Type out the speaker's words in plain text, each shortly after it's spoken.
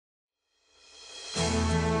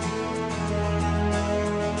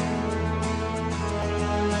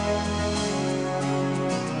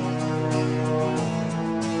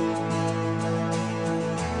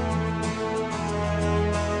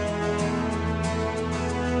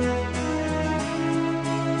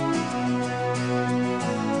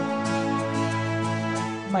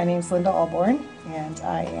My name is Linda Alborn, and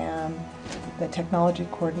I am the technology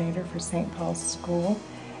coordinator for St. Paul's School,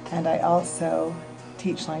 and I also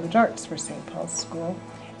teach language arts for St. Paul's School.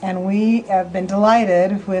 And we have been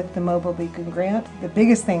delighted with the Mobile Beacon grant. The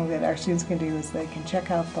biggest thing that our students can do is they can check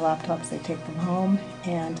out the laptops, they take them home,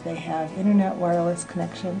 and they have internet wireless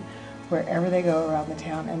connection wherever they go around the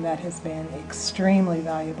town, and that has been extremely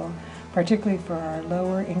valuable, particularly for our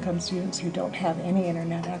lower income students who don't have any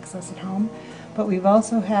internet access at home. But we've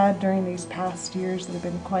also had, during these past years that have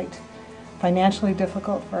been quite financially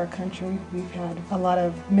difficult for our country, we've had a lot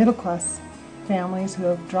of middle class families who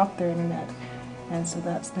have dropped their internet. And so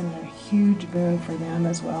that's been a huge boon for them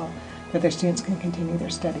as well, that their students can continue their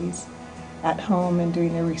studies at home and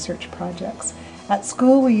doing their research projects. At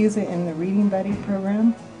school, we use it in the Reading Buddy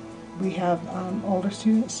program. We have older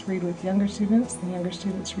students read with younger students. The younger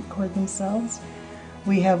students record themselves.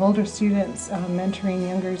 We have older students mentoring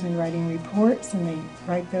youngers in writing reports, and they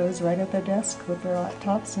write those right at their desk with their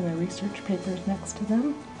laptops and their research papers next to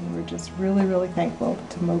them. And we're just really, really thankful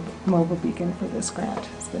to Mobile Beacon for this grant.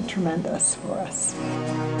 It's been tremendous for us.